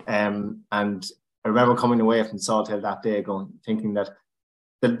 And I remember coming away from Salt Hill that day thinking that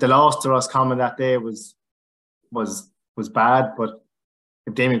the loss to Roscommon that day was bad, but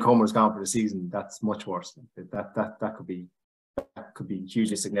if Damien Comer's gone for the season, that's much worse. That could be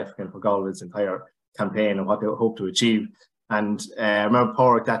hugely significant for Galway's entire campaign and what they hope to achieve. And I remember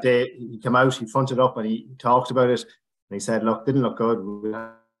Porrick that day, he came out, he fronted up and he talked about it. And he said, look, didn't look good.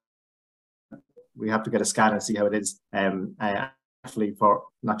 We have to get a scan and see how it is. Actually, for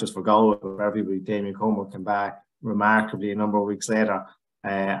not just for Galway, but for everybody, Damien Comer came back remarkably a number of weeks later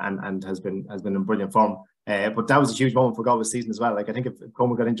and has been in brilliant form. But that was a huge moment for Galway's season as well. Like, I think if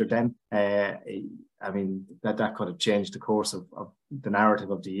Comer got injured then, I mean, that could have changed the course of the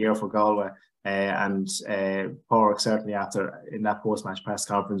narrative of the year for Galway. And Porrick certainly in that post-match press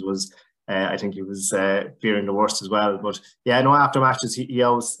conference was, I think he was fearing the worst as well. But yeah, no, after matches, he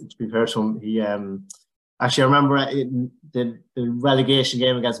always, to be fair to him, he actually, I remember the relegation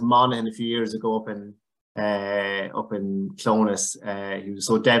game against Monaghan a few years ago up in Clonus. He was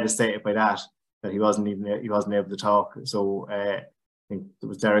so devastated by that he wasn't able to talk. So I think it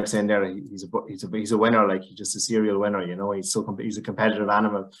was Derek saying there, he's a winner, like he's just a serial winner, you know. He's a competitive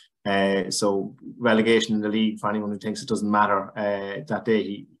animal. So relegation in the league, for anyone who thinks it doesn't matter, that day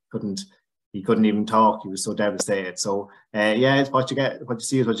he couldn't even talk. He was so devastated. So yeah, it's what you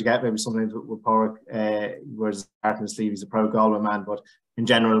see is what you get. Maybe sometimes with Porrick, wears his heart in his sleeve. He's a proud Galway man, but in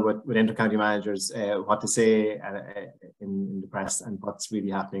general with inter-county managers, what they say in the press and what's really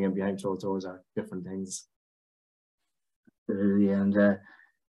happening and behind closed doors are different things. And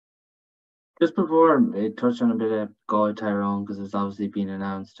just before I touch on a bit of Galway Tyrone, because it's obviously been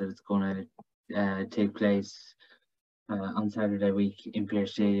announced that it's going to take place on Saturday week in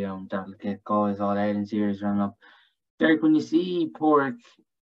Pearse Stadium. That'll get Galway's All-Ireland series run up. Derek, when you see Porrick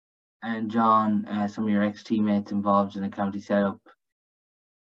and John, some of your ex-teammates involved in a county setup,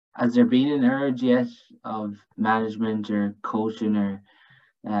 has there been an urge yet of management or coaching or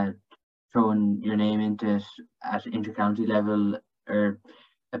throwing your name into it at inter-county level or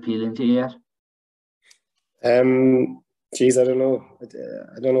appealing to you yet? Geez, I don't know. I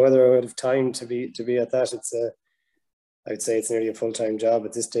don't know whether I would have time to be at that. It's I would say it's nearly a full-time job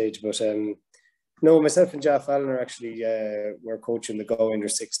at this stage. But no, myself and Jeff Allen are actually we're coaching the Go Under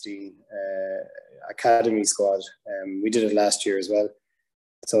 16 academy squad. We did it last year as well.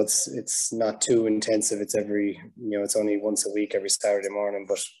 So it's not too intensive. It's it's only once a week, every Saturday morning,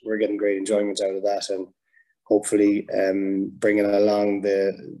 but we're getting great enjoyment out of that, and hopefully bringing along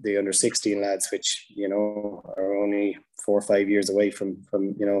the under 16 lads, which, you know, are only 4 or 5 years away from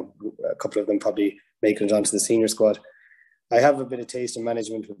you know, a couple of them probably making it onto the senior squad. I have a bit of taste in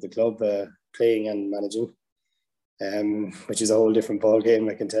management with the club, playing and managing, which is a whole different ball game,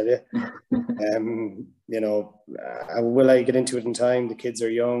 I can tell you. You know, will I get into it in time? The kids are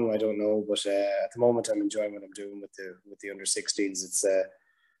young, I don't know, but at the moment I'm enjoying what I'm doing with the under 16s.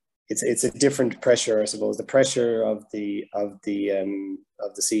 It's a different pressure, I suppose. The pressure of the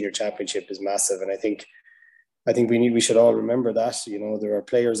senior championship is massive, and I think we should all remember that. You know, there are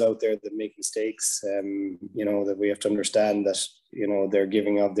players out there that make mistakes. You know, that we have to understand that, you know, they're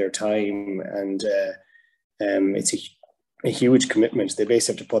giving of their time, and it's a huge commitment. They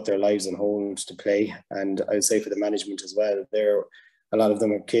basically have to put their lives on hold to play. And I would say for the management as well, a lot of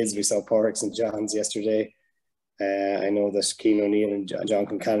them are kids. We saw Porrick's and John's yesterday. I know that Cian O'Neill and John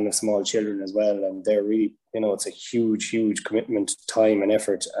Concannon have small children as well, and they're really, you know, it's a huge commitment, time and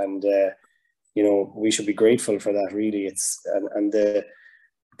effort, and you know, we should be grateful for that, really.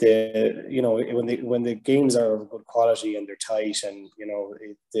 You know, when the games are of good quality and they're tight, and, you know,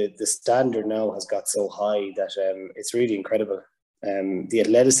 the standard now has got so high that it's really incredible. The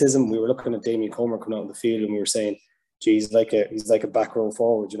athleticism, we were looking at Damien Comer coming out on the field, and we were saying, geez, he's like a back row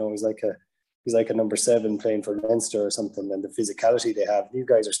forward, you know, he's like a number 7 playing for Leinster or something. And the physicality they have, these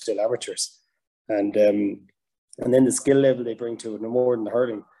guys are still amateurs, and then the skill level they bring to it, no more than the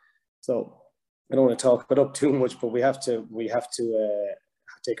hurling. So I don't want to talk it up too much, but we have to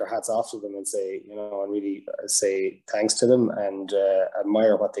take our hats off to them and say, you know, and really say thanks to them, and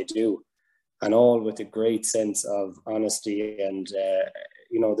admire what they do, and all with a great sense of honesty. And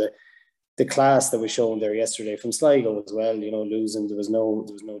you know, the class that was shown there yesterday from Sligo as well. Losing, there was no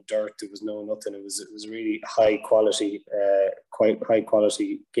dirt, there was no nothing. It was a really high quality, quite high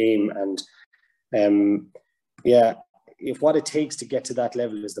quality game, and if what it takes to get to that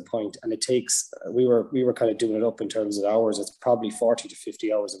level is the point, and it takes, we were kind of doing it up in terms of hours. It's probably 40 to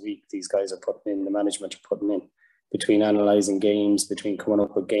 50 hours a week these guys are putting in, the management are putting in, between analysing games, between coming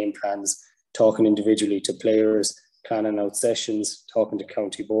up with game plans, talking individually to players, planning out sessions, talking to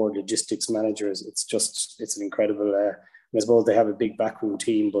county board, logistics managers. It's an incredible, I suppose they have a big backroom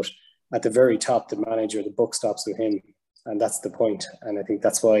team, but at the very top, the manager, the buck stops with him, and that's the point. And I think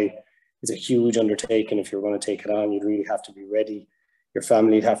that's why it's a huge undertaking. If you're going to take it on, you'd really have to be ready. Your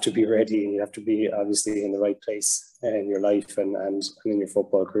family would have to be ready, and you have to be obviously in the right place in your life and in your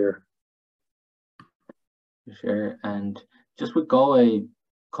football career. Sure. And just with Galway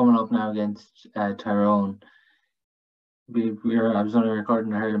coming up now against Tyrone, I was only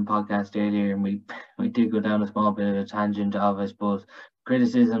recording a Hurling podcast earlier, and we did go down a small bit of a tangent of, I suppose,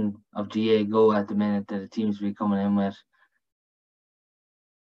 criticism of GA Go at the minute that it seems to be coming in with.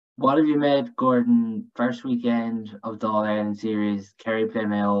 What have you made, Gordon, first weekend of the All-Ireland series? Kerry play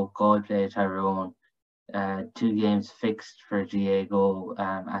Mayo, Galway play Tyrone. 2 games fixed for GA Go.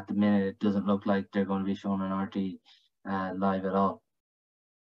 At the minute, it doesn't look like they're going to be shown on RT live at all.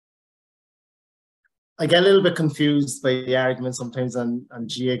 I get a little bit confused by the argument sometimes on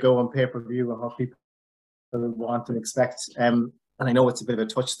GA Go on pay-per-view and what people want and expect. And I know it's a bit of a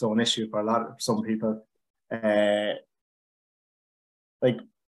touchstone issue for some people.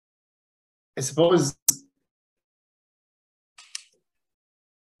 I suppose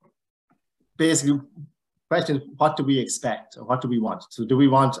basically the question is, what do we expect or what do we want? So do we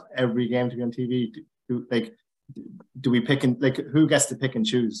want every game to be on TV? Do we pick and who gets to pick and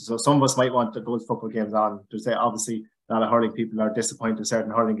choose? So some of us might want those football games on. There's obviously a lot of hurling people are disappointed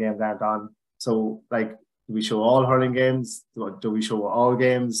certain hurling games aren't on. So do we show all hurling games? Do we show all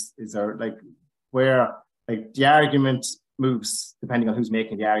games? Is there where the argument moves depending on who's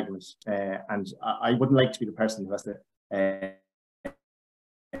making the argument, and I wouldn't like to be the person who has to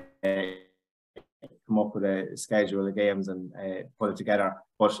come up with a schedule of games and put it together.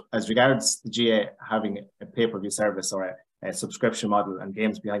 But as regards the GA having a pay-per-view service or a subscription model and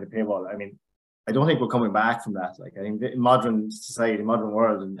games behind the paywall, I mean, I don't think we're coming back from that. I think in modern society, modern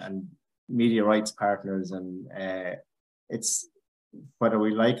world, and media rights partners, and it's, whether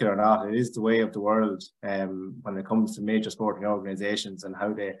we like it or not, it is the way of the world when it comes to major sporting organizations and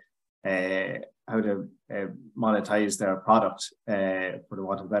how they monetize their product, for the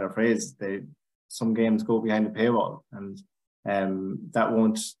want of a better phrase. Some games go behind the paywall, and that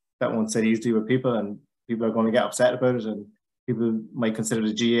won't sit easily with people, and people are going to get upset about it, and people might consider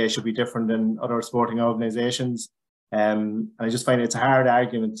the GA should be different than other sporting organizations. And I just find it's a hard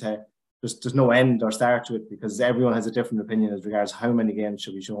argument to, there's no end or start to it, because everyone has a different opinion as regards how many games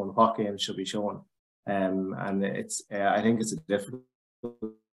should be shown, what games should be shown. And it's, I think it's a difficult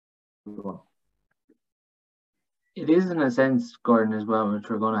one. It is, in a sense, Gordon, as well, which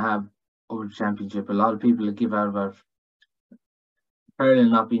we're going to have over the championship. A lot of people that give out about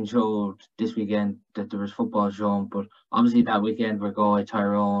hurling not being showed this weekend, that there was football shown, but obviously that weekend where Galway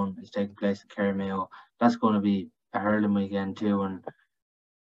Tyrone is taking place at Kerry Mayo, that's going to be a hurling weekend too, and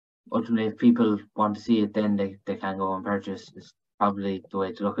ultimately, if people want to see it, then they can go and purchase. It's probably the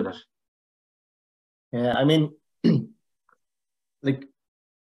way to look at it. Yeah, I mean,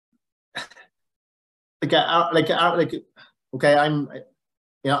 okay, I'm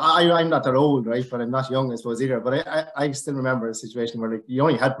not that old, right? But I'm not young, I suppose, either. But I still remember a situation where you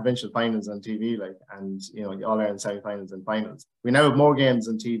only had provincial finals on TV, and the All-Ireland semi-finals and finals. We now have more games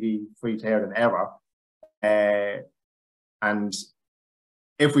on TV free to air than ever, and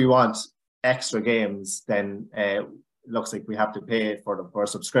if we want extra games, then it looks like we have to pay for a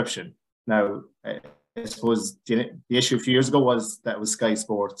subscription. Now, I suppose the issue a few years ago was that it was Sky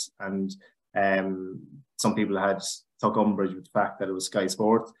Sports, and some people took umbrage with the fact that it was Sky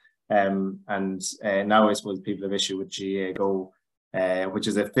Sports. And now I suppose people have issue with GA Go, which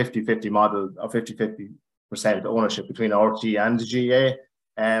is a 50-50 model, or 50-50% ownership between RT and the GA.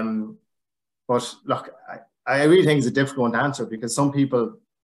 But look, I really think it's a difficult one to answer, because some people,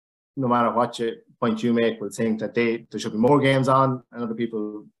 no matter what point you make, will think that there should be more games on, and other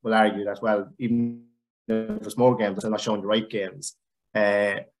people will argue that, well, even if there's more games, they're not showing the right games.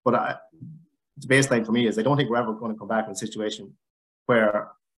 But the baseline for me is I don't think we're ever going to come back in a situation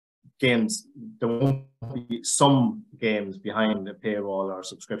where there won't be some games behind a paywall or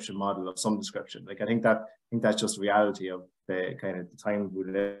subscription model of some description. I think that's just reality of the kind of the time we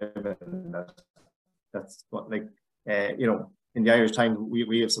live in. That's what, in the Irish Times,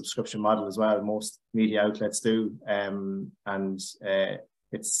 we have subscription model as well. Most media outlets do, it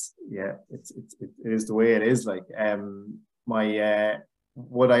is the way it is. Like,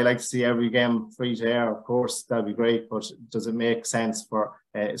 would I like to see every game free to air? Of course, that'd be great. But does it make sense for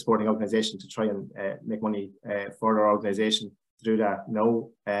a sporting organisation to try and make money for their organisation to do that?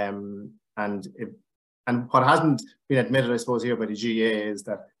 No. And what hasn't been admitted, I suppose, here by the GA is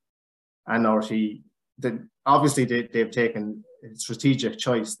that NRT, obviously they've taken a strategic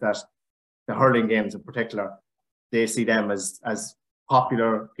choice that the hurling games in particular, they see them as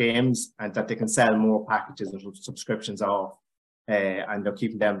popular games and that they can sell more packages and subscriptions off, and they're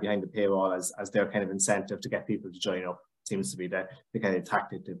keeping them behind the paywall as their kind of incentive to get people to join up. Seems to be the kind of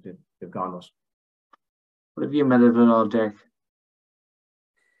tactic they've gone with. What have you made of it all, Derek?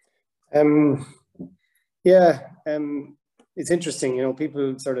 It's interesting, you know,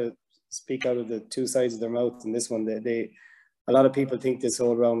 people sort of speak out of the two sides of their mouth in this one. A lot of people think this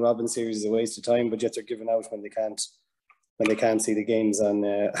whole round robin series is a waste of time, but yet they're giving out when they can't see the games on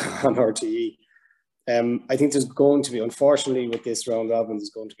RTE. I think there's going to be, unfortunately, with this round robin,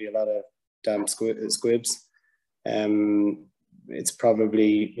 there's going to be a lot of damn squibs. It's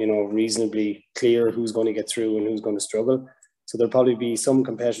probably, you know, reasonably clear who's going to get through and who's going to struggle. So there'll probably be some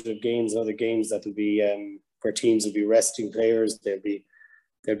competitive games and other games that will be where teams will be resting players. They'll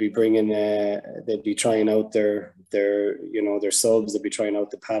be bringing, they'll be trying out their subs. They'll be trying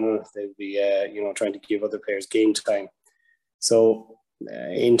out the panel. They'll be trying to give other players game time. So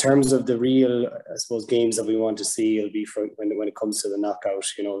in terms of the real, I suppose, games that we want to see, it'll be when it comes to the knockout,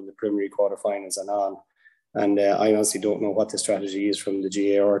 you know, the preliminary quarterfinals and on. And I honestly don't know what the strategy is from the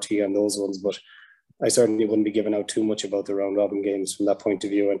GART on those ones, but I certainly wouldn't be giving out too much about the round robin games from that point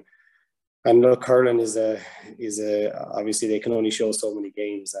of view. And look, hurling is obviously they can only show so many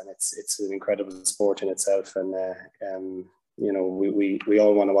games, and it's an incredible sport in itself. And you know, we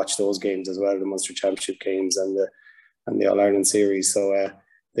all want to watch those games as well, the Munster Championship games and the All Ireland series. So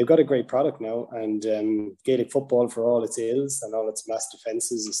they've got a great product now, and Gaelic football, for all its ills and all its mass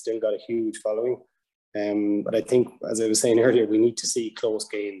defences, has still got a huge following. But I think, as I was saying earlier, we need to see close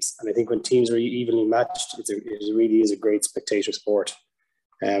games, and I think when teams are evenly matched, it really is a great spectator sport.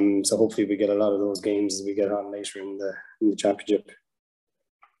 So hopefully we get a lot of those games as we get on later in the championship.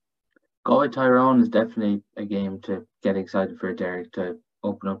 Galway Tyrone is definitely a game to get excited for, Derek, to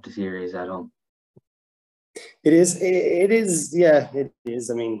open up the series at home. It is. Yeah, it is.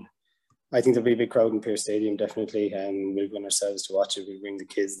 I mean, I think there'll be a big crowd in Pearse Stadium, definitely. We'll win ourselves to watch it. We'll bring the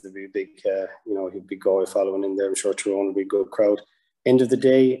kids. There'll be a big Galway following in there. I'm sure Tyrone will be a good crowd. End of the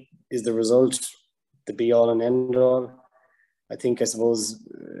day, is the result the be all and end all? I suppose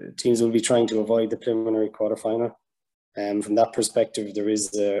teams will be trying to avoid the preliminary quarterfinal. From that perspective, there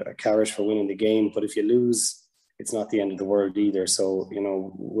is a carrot for winning the game. But if you lose, it's not the end of the world either. So, you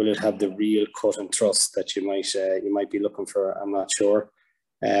know, will it have the real cut and thrust that you might be looking for? I'm not sure.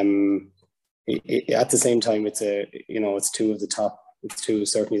 At the same time, it's certainly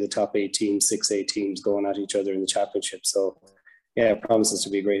the top 8 teams, 6-8 teams going at each other in the championship. So, yeah, it promises to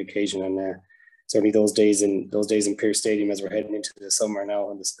be a great occasion. And certainly those days in Pearse Stadium, as we're heading into the summer now,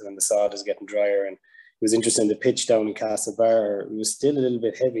 and the sod is getting drier. And it was interesting, the pitch down in Castlebar, it was still a little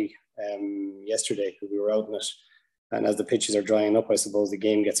bit heavy yesterday because we were out in it. And as the pitches are drying up, I suppose the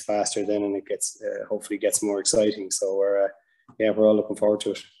game gets faster then, and it gets hopefully gets more exciting. So we're all looking forward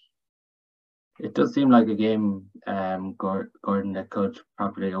to it. It does seem like a game, Gordon, that could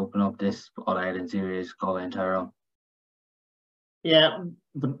properly open up this All-Ireland series, Galway and Tyrone. Yeah,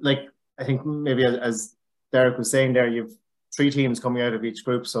 but like, I think maybe as Derek was saying there, you've 3 teams coming out of each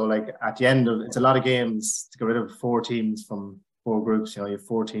group. So like at the end of it's a lot of games to get rid of 4 teams from 4 groups. You know, you have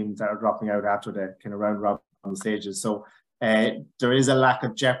 4 teams that are dropping out after the kind of round robin stages. So there is a lack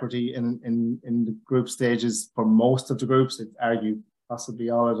of jeopardy in the group stages for most of the groups. I'd argue possibly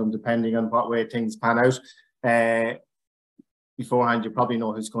all of them, depending on what way things pan out. Beforehand, you probably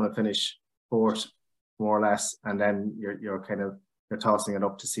know who's going to finish 4th, more or less, and then you're tossing it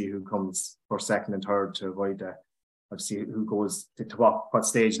up to see who comes for 2nd and 3rd to avoid see who goes to what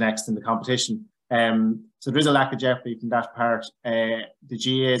stage next in the competition. So there is a lack of jeopardy from that part. The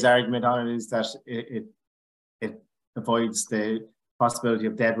GA's argument on it is that it avoids the possibility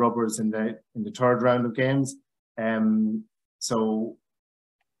of dead rubbers in the 3rd round of games. So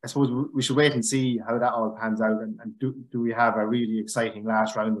I suppose we should wait and see how that all pans out, and do we have a really exciting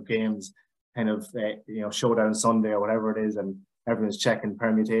last round of games, kind of showdown Sunday or whatever it is, and everyone's checking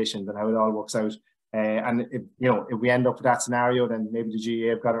permutations and how it all works out. And if we end up with that scenario, then maybe the GA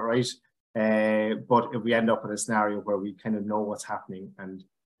have got it right. But if we end up with a scenario where we kind of know what's happening, and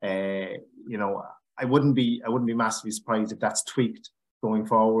I I wouldn't be massively surprised if that's tweaked going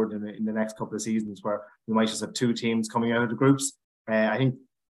forward in the next couple of seasons, where we might just have 2 teams coming out of the groups. I think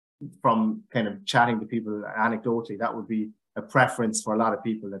from kind of chatting to people anecdotally, that would be a preference for a lot of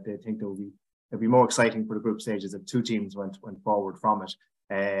people, that they think it'd be more exciting for the group stages if 2 teams went forward from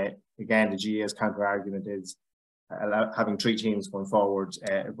it. Again, the GA's counter argument is having 3 teams going forward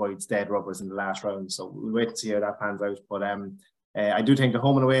avoids dead rubbers in the last round. So we'll wait to see how that pans out. But I do think the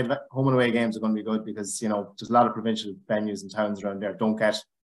home and away games are going to be good, because there's a lot of provincial venues and towns around there don't get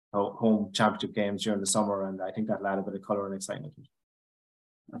home championship games during the summer, and I think that'll add a bit of colour and excitement.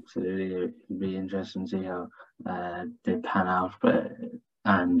 Absolutely, it'll be interesting to see how they pan out.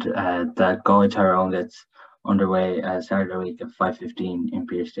 And that Galway Tyrone gets underway Saturday week at 5:15 in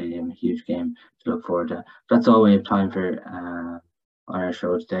Pearse Stadium. A huge game to look forward to. That's all we have time for on our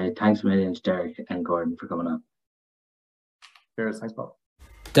show today. Thanks a million to Derek and Gordon for coming on. Cheers, thanks, Bob.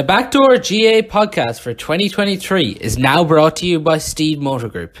 The Backdoor GA podcast for 2023 is now brought to you by Steed Motor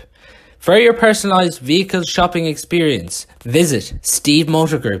Group. For your personalised vehicle shopping experience, visit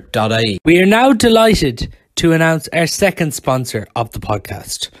steedmotorgroup.ie. We are now delighted to announce our second sponsor of the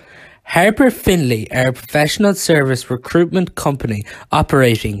podcast. Harper Finley are a professional service recruitment company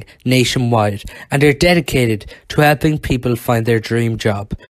operating nationwide, and are dedicated to helping people find their dream job.